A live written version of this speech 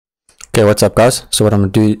Okay, what's up guys? So what I'm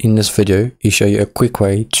going to do in this video is show you a quick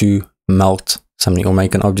way to melt something or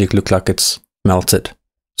make an object look like it's melted.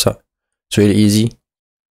 So it's really easy.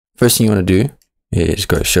 First thing you want to do is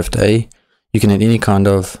go Shift A. You can add any kind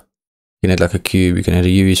of, you can add like a cube, you can add a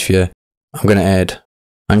UV sphere. I'm going to add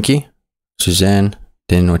Monkey, Suzanne.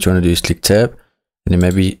 Then what you want to do is click Tab and then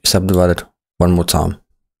maybe subdivide it one more time.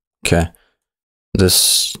 Okay,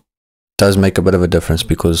 this does make a bit of a difference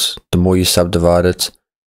because the more you subdivide it,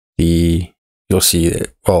 you'll see,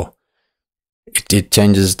 well, it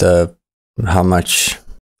changes how much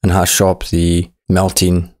and how sharp the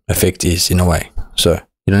melting effect is in a way. So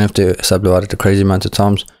you don't have to subdivide it a crazy amount of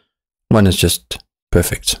times. One is just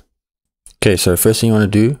perfect. Okay, so first thing you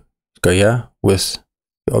want to do is go here with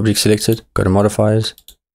your object selected, go to modifiers,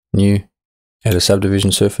 new, add a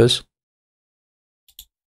subdivision surface,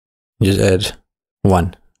 just add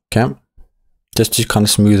 1. Okay, just to kind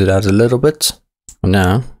of smooth it out a little bit.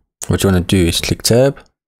 Now what you want to do is click Tab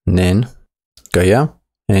and then go here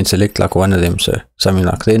and then select like one of them, so something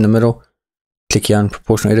like there in the middle. Click here on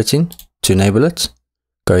proportional editing to enable it,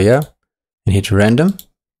 go here and hit random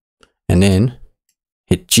and then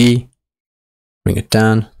hit G, bring it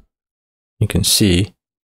down. You can see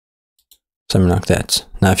something like that.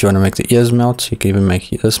 Now if you want to make the ears melt, you can even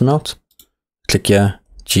make this melt. Click here,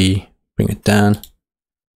 G, bring it down,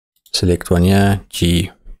 select one here,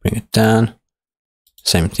 G, bring it down.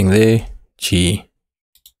 Same thing there, G,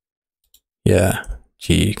 yeah,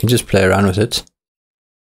 G. You can just play around with it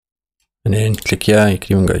and then click here. You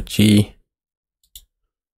can even go G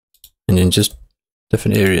and then just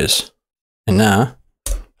different areas. And now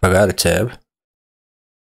if I go out of tab,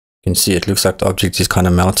 you can see it looks like the object is kind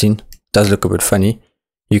of melting. It does look a bit funny.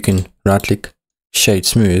 You can right click, shade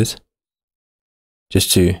smooth,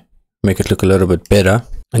 just to make it look a little bit better.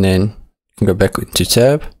 And then you can go back into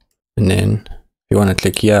tab and then you want to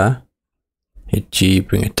click here, hit G,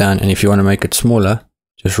 bring it down, and if you want to make it smaller,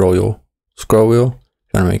 just roll your scroll wheel.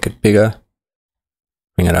 If you want to make it bigger,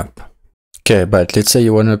 bring it up. Okay, but let's say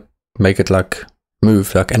you want to make it like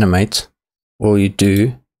move, like animate. All you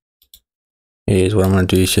do is, what I'm going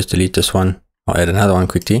to do is just delete this one. I'll add another one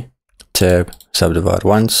quickly. Tab, subdivide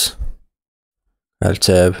once, add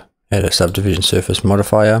tab, add a subdivision surface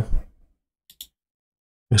modifier,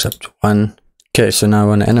 it's up to 1. Okay, so now I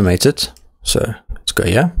want to animate it. So let's go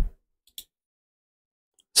here,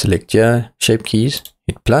 select here, shape keys,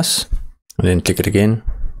 hit plus, and then click it again.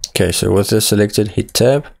 Okay, so with this selected, hit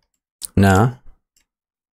tab. Now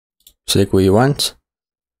select where you want,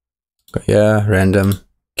 go here, random,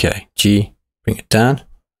 okay, G, bring it down.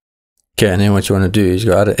 Okay, and then what you want to do is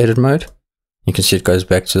go out of edit mode. You can see it goes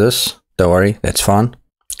back to this. Don't worry, that's fine.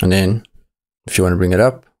 And then if you want to bring it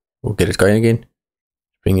up or get it going again,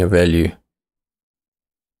 bring your value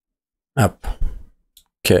up.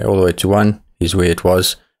 Okay, all the way to 1 is where it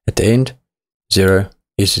was at the end, 0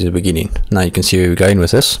 is the beginning. Now you can see where we're going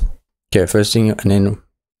with this. Okay, first thing, and then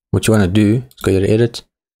what you want to do is go to edit,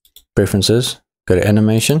 preferences, go to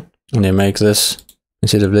animation, and then make this,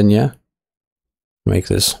 instead of linear, make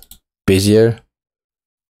this Bezier,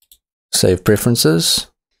 save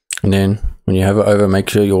preferences, and then when you hover over, make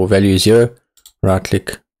sure your value is 0, right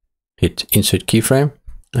click, hit insert keyframe,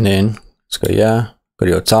 and then let's go here, go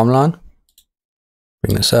to your timeline,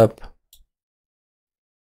 bring this up,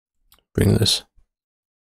 bring this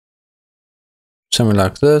something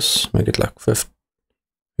like this, make it like 50,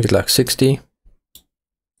 make it like 60.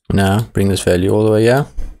 Now bring this value all the way here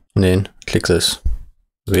and then click this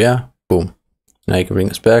over here, boom. Now you can bring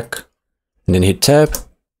this back and then hit tab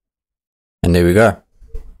and there we go.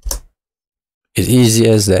 It's easy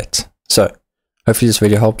as that. So hopefully this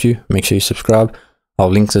video helped you. Make sure you subscribe. I'll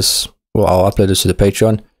link this, or I'll upload this to the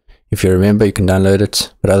Patreon. If you remember, you can download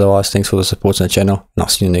it. But otherwise, thanks for the support on the channel, and I'll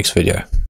see you in the next video.